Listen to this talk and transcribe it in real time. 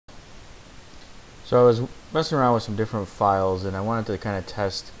So I was messing around with some different files, and I wanted to kind of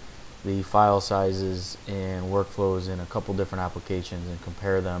test the file sizes and workflows in a couple different applications and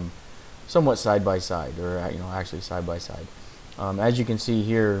compare them somewhat side by side, or actually side by side. As you can see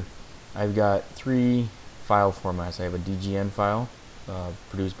here, I've got three file formats. I have a DGN file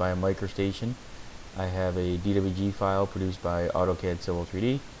produced by a MicroStation. I have a DWG file produced by AutoCAD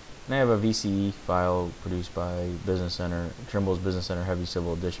Civil3D, and I have a VCE file produced by Business Center, Trimble's Business Center Heavy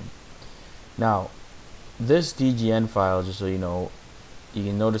Civil Edition. Now, this DGN file, just so you know, you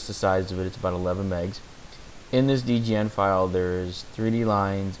can notice the size of it. It's about 11 megs. In this DGN file, there's 3D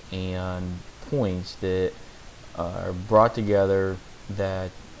lines and points that are brought together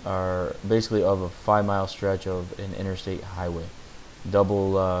that are basically of a 5-mile stretch of an interstate highway.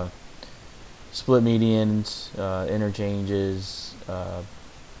 Double split medians, interchanges, a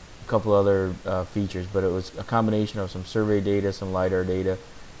couple other features, but it was a combination of some survey data, some LiDAR data,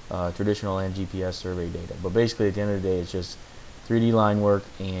 traditional and GPS survey data. But basically at the end of the day, it's just 3D line work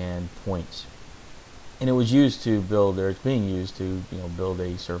and points. And it was used to build, or it's being used to build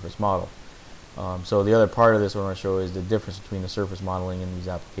a surface model. So the other part of this I want to show is the difference between the surface modeling and these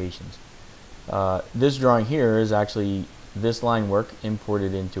applications. This drawing here is actually this line work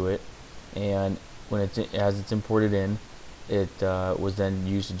imported into it, and as it's imported in, it was then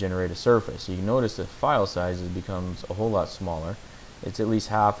used to generate a surface. So you can notice the file size becomes a whole lot smaller. It's at least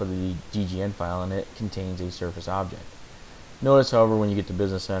half of the DGN file, and it contains a surface object. Notice, however, when you get to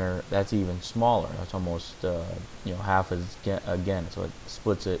Business Center, that's even smaller. That's almost half again, so it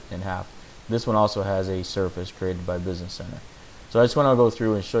splits it in half. This one also has a surface created by Business Center. So I just want to go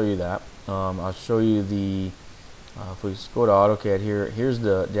through and show you that. I'll show you the, if we go to AutoCAD here, here's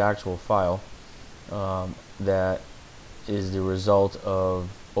the actual file that is the result of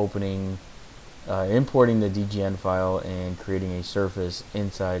importing the DGN file and creating a surface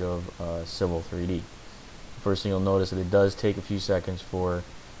inside of Civil3D. First thing you'll notice that it does take a few seconds for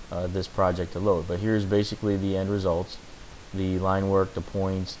this project to load, but here's basically the end results. The line work, the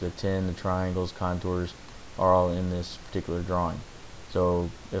points, the tin, the triangles, contours are all in this particular drawing. So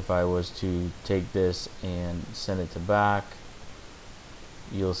if I was to take this and send it to back,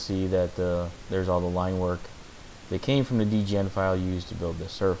 you'll see that there's all the line work that came from the DGN file used to build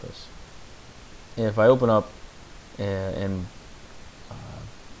this surface. And if I open up in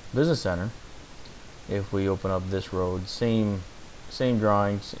Business Center, if we open up this road, same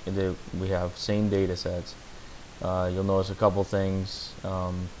drawings, we have same data sets. You'll notice a couple things.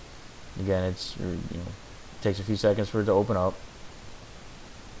 Again, it takes a few seconds for it to open up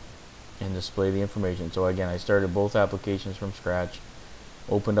and display the information. So again, I started both applications from scratch,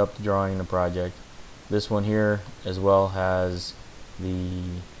 opened up the drawing in the project. This one here as well has the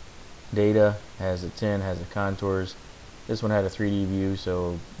data, has the tin, has the contours. This one had a 3D view,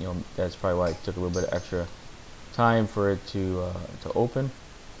 so that's probably why it took a little bit of extra time for it to open.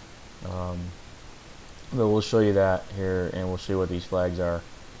 But we'll show you that here, and we'll show you what these flags are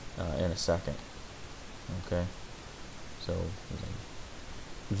in a second. Okay, so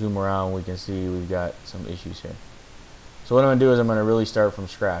zoom around, we can see we've got some issues here. So what I'm going to do is I'm going to really start from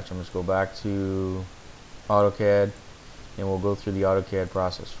scratch. I'm just go back to AutoCAD, and we'll go through the AutoCAD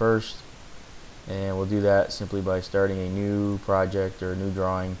process first. And we'll do that simply by starting a new project or a new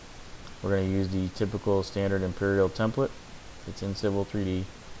drawing. We're going to use the typical standard Imperial template. It's in Civil3D.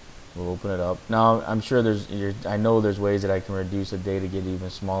 We'll open it up. Now I'm sure I know there's ways that I can reduce the data, get it even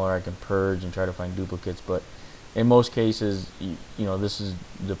smaller. I can purge and try to find duplicates, but in most cases, this is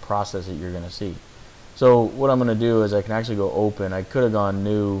the process that you're going to see. So what I'm going to do is I can actually go open. I could have gone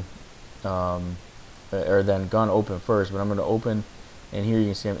new, or then gone open first, but I'm going to open. And here you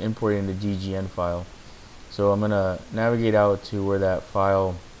can see I'm importing the DGN file. So I'm going to navigate out to where that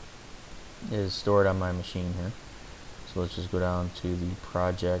file is stored on my machine here. So let's just go down to the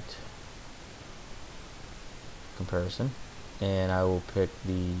project comparison, and I will pick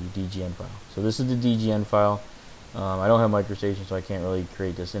the DGN file. So this is the DGN file. I don't have MicroStation, so I can't really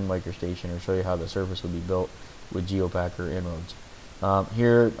create this in MicroStation or show you how the surface would be built with GeoPacker inroads.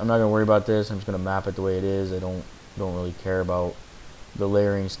 Here, I'm not going to worry about this. I'm just going to map it the way it is. I don't really care about the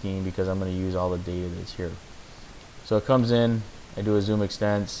layering scheme because I'm going to use all the data that's here. So it comes in, I do a zoom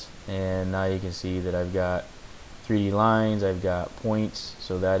extents, and now you can see that I've got 3D lines, I've got points.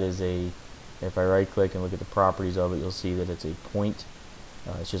 So that is if I right click and look at the properties of it, you'll see that it's a point.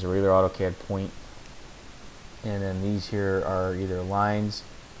 It's just a regular AutoCAD point. And then these here are either lines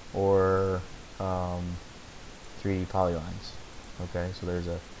or 3D polylines. Okay, so there's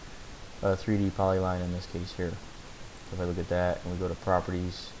a 3D polyline in this case here. If I look at that and we go to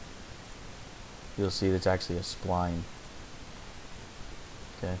properties, you'll see that's actually a spline.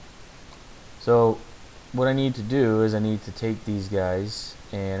 Okay, So what I need to do is I need to take these guys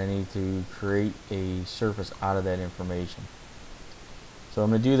and I need to create a surface out of that information. So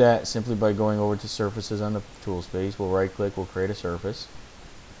I'm going to do that simply by going over to surfaces on the tool space. We'll right click, we'll create a surface.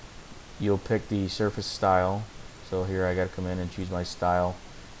 You'll pick the surface style. So here I got to come in and choose my style.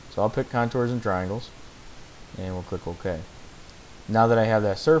 So I'll pick contours and triangles and we'll click OK. Now that I have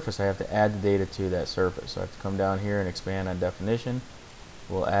that surface, I have to add the data to that surface. So I have to come down here and expand on definition.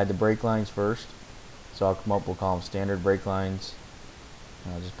 We'll add the break lines first. So I'll come up, we'll call them standard break lines.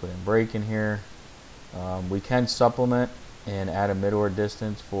 I'll just put in break in here. We can supplement and add a mid-or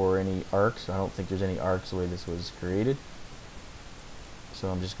distance for any arcs. I don't think there's any arcs the way this was created. So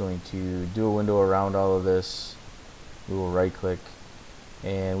I'm just going to do a window around all of this. We will right click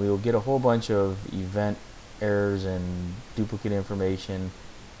and we will get a whole bunch of event errors and duplicate information,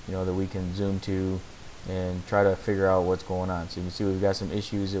 you know, that we can zoom to and try to figure out what's going on. So you can see we've got some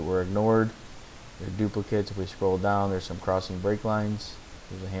issues that were ignored. They're duplicates. If we scroll down, there's some crossing break lines.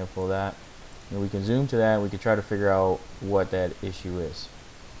 There's a handful of that. And we can zoom to that and we can try to figure out what that issue is.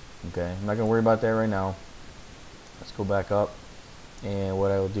 Okay, I'm not going to worry about that right now. Let's go back up. And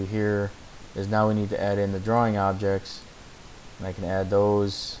what I will do here is now we need to add in the drawing objects. And I can add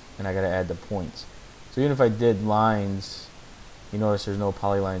those and I got to add the points. So even if I did lines, you notice there's no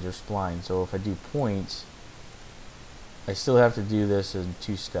polylines or splines. So if I do points, I still have to do this in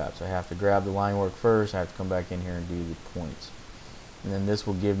 2 steps. I have to grab the line work first. I have to come back in here and do the points. And then this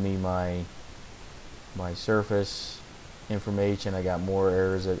will give me my surface information. I got more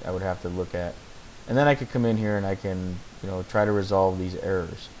errors that I would have to look at. And then I could come in here and I can, you know, try to resolve these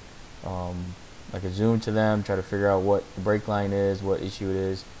errors. I could zoom to them, try to figure out what the break line is, what issue it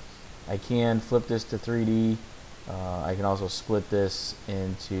is. I can flip this to 3D. I can also split this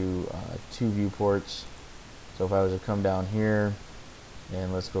into 2 viewports. So if I was to come down here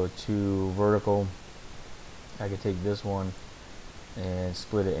and let's go to vertical, I could take this one and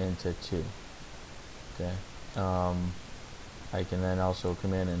split it into 2. Okay. I can then also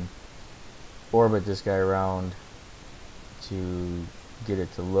come in and orbit this guy around to get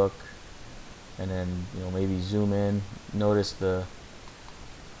it to look, and then, you know, maybe zoom in. Notice the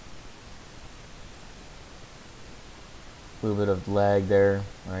little bit of lag there.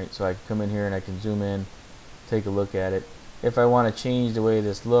 Alright, so I can come in here and I can zoom in, take a look at it. If I want to change the way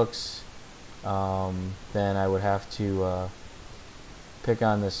this looks, then I would have to pick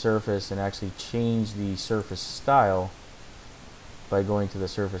on the surface and actually change the surface style by going to the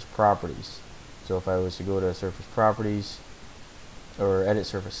surface properties. So if I was to go to surface properties or edit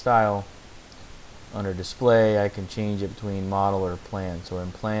surface style, under display I can change it between model or plan. So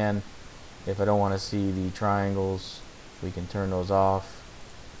in plan, if I don't want to see the triangles, we can turn those off,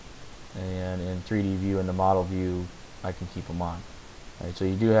 and in 3D view, in the model view, I can keep them on. Right, so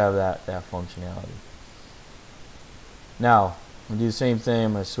you do have that functionality. Now I'm going to do the same thing.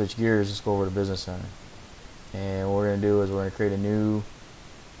 I'm going to switch gears. Let's go over to Business Center, and what we're going to do is we're going to create a new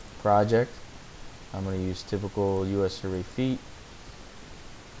project. I'm going to use typical US survey feet.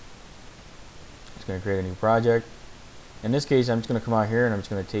 It's going to create a new project. In this case, I'm just going to come out here and I'm just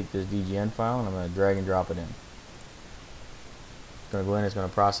going to take this DGN file and I'm going to drag and drop it in. It's going to go in, it's going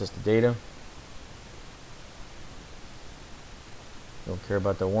to process the data. Don't care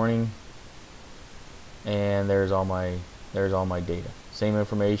about the warning. And there's all my data. Same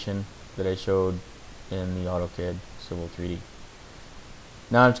information that I showed in the AutoCAD Civil 3D.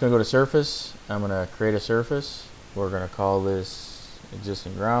 Now I'm just going to go to Surface. I'm going to create a surface. We're going to call this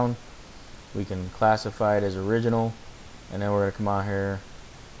Existing Ground. We can classify it as original, and then we're going to come out here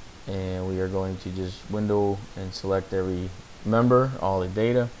and we are going to just window and select every member, all the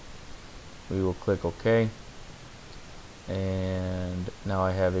data. We will click OK, and now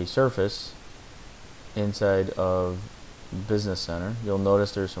I have a surface inside of Business Center. You'll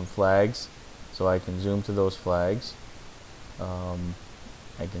notice there's some flags, so I can zoom to those flags.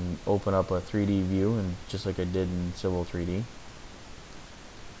 I can open up a 3D view, and just like I did in Civil 3D,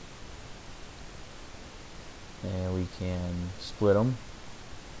 and we can split them.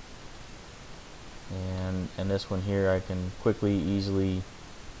 And this one here, I can quickly, easily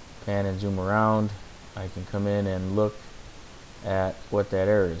pan and zoom around. I can come in and look at what that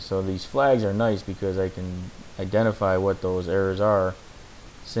error is. So these flags are nice because I can identify what those errors are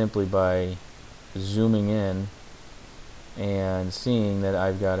simply by zooming in and seeing that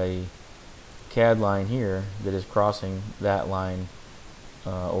I've got a CAD line here that is crossing that line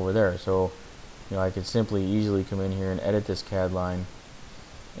over there. So, you know, I could simply easily come in here and edit this CAD line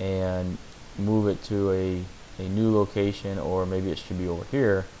and move it to a new location, or maybe it should be over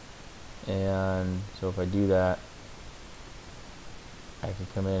here. And so if I do that, I can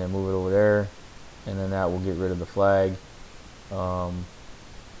come in and move it over there, and then that will get rid of the flag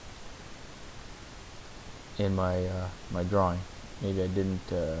in my my drawing. Maybe I didn't,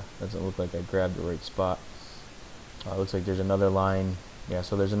 doesn't look like I grabbed the right spot. Looks like there's another line. Yeah,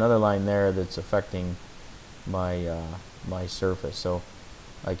 so there's another line there that's affecting my my surface. So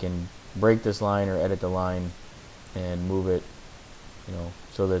I can break this line or edit the line and move it, you know,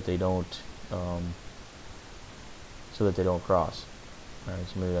 so that they don't cross. All right,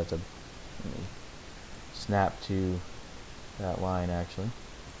 so maybe that's a, let me snap to that line actually,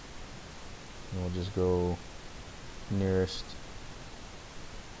 and we'll just go nearest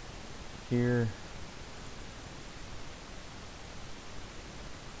here,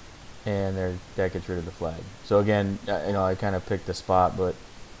 and there, that gets rid of the flag. So again, you know, I kind of picked the spot, but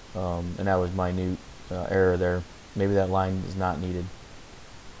and that was minute error there. Maybe that line is not needed.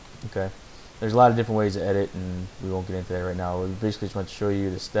 Okay, there's a lot of different ways to edit, and we won't get into that right now. We basically just want to show you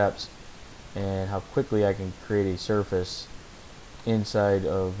the steps and how quickly I can create a surface inside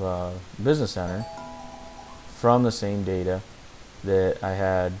of Business Center from the same data that I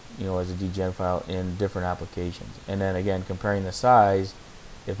had, you know, as a dgen file in different applications. And then again, comparing the size,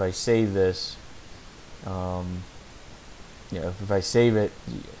 if I save this, you know, if I save it,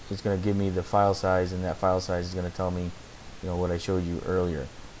 it's going to give me the file size, and that file size is going to tell me, you know, what I showed you earlier.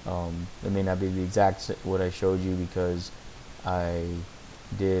 It may not be the exact what I showed you because I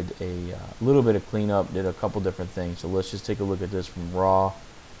did a little bit of cleanup, did a couple different things. So let's just take a look at this from raw.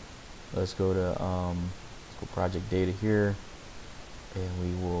 Let's go to let's go project data here, and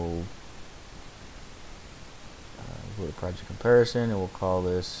we will go to project comparison, and we'll call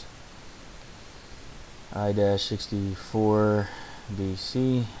this I-64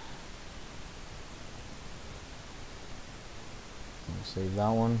 BC. We'll save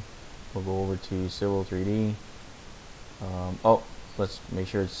that one. We'll go over to Civil3D. Oh, let's make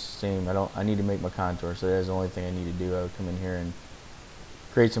sure it's the same. I need to make my contour, so that's the only thing I need to do. I would come in here and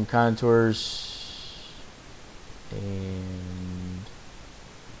create some contours, and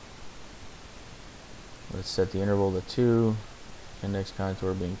let's set the interval to 2, index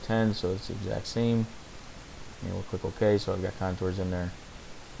contour being 10, so it's the exact same. And we'll click OK, so I've got contours in there,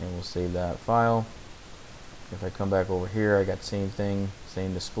 and we'll save that file. If I come back over here, I got the same thing,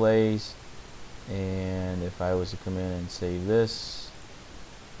 same displays, and if I was to come in and save this,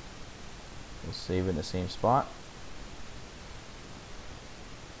 we'll save it in the same spot.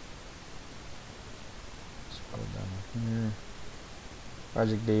 Scroll down here,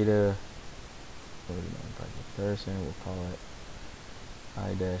 project data, go to project comparison, we'll call it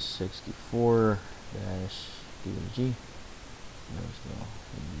I-64-DG. There's no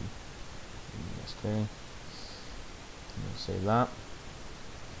okay. We'll save that.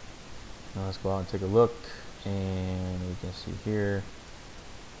 Now let's go out and take a look, and we can see here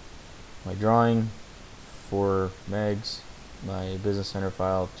my drawing 4 megs, my Business Center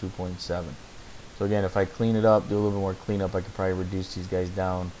file 2.7. So again, if I clean it up, do a little bit more cleanup, I could probably reduce these guys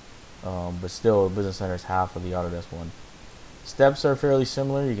down, but still Business Center is half of the Autodesk one. Steps are fairly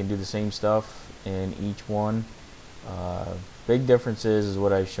similar. You can do the same stuff in each one. Big differences is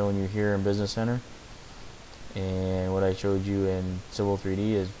what I've shown you here in Business Center, and what I showed you in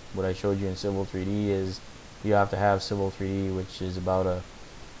Civil3D is you have to have Civil3D, which is about a,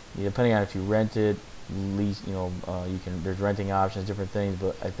 depending on if you rent it, lease, you know, you can, there's renting options, different things,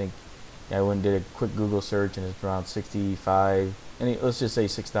 but I think I went and did a quick Google search, and it's around 65, and let's just say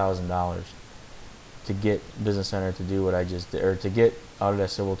 $6,000 to get Business Center to do what I just did, or to get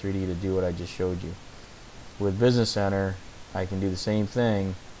Autodesk Civil3D to do what I just showed you. With Business Center, I can do the same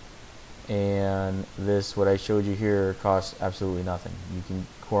thing, and this, what I showed you here, costs absolutely nothing. You can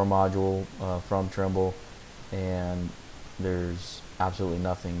core module from Trimble, and there's absolutely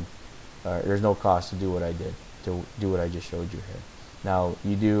nothing, there's no cost to do what I did, to do what I just showed you here. Now,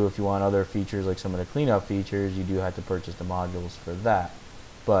 you do, if you want other features like some of the cleanup features, you do have to purchase the modules for that.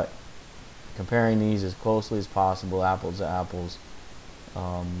 But comparing these as closely as possible, apples to apples,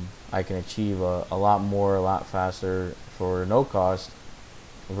 I can achieve a lot more, a lot faster for no cost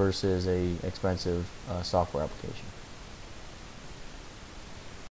versus a expensive software application.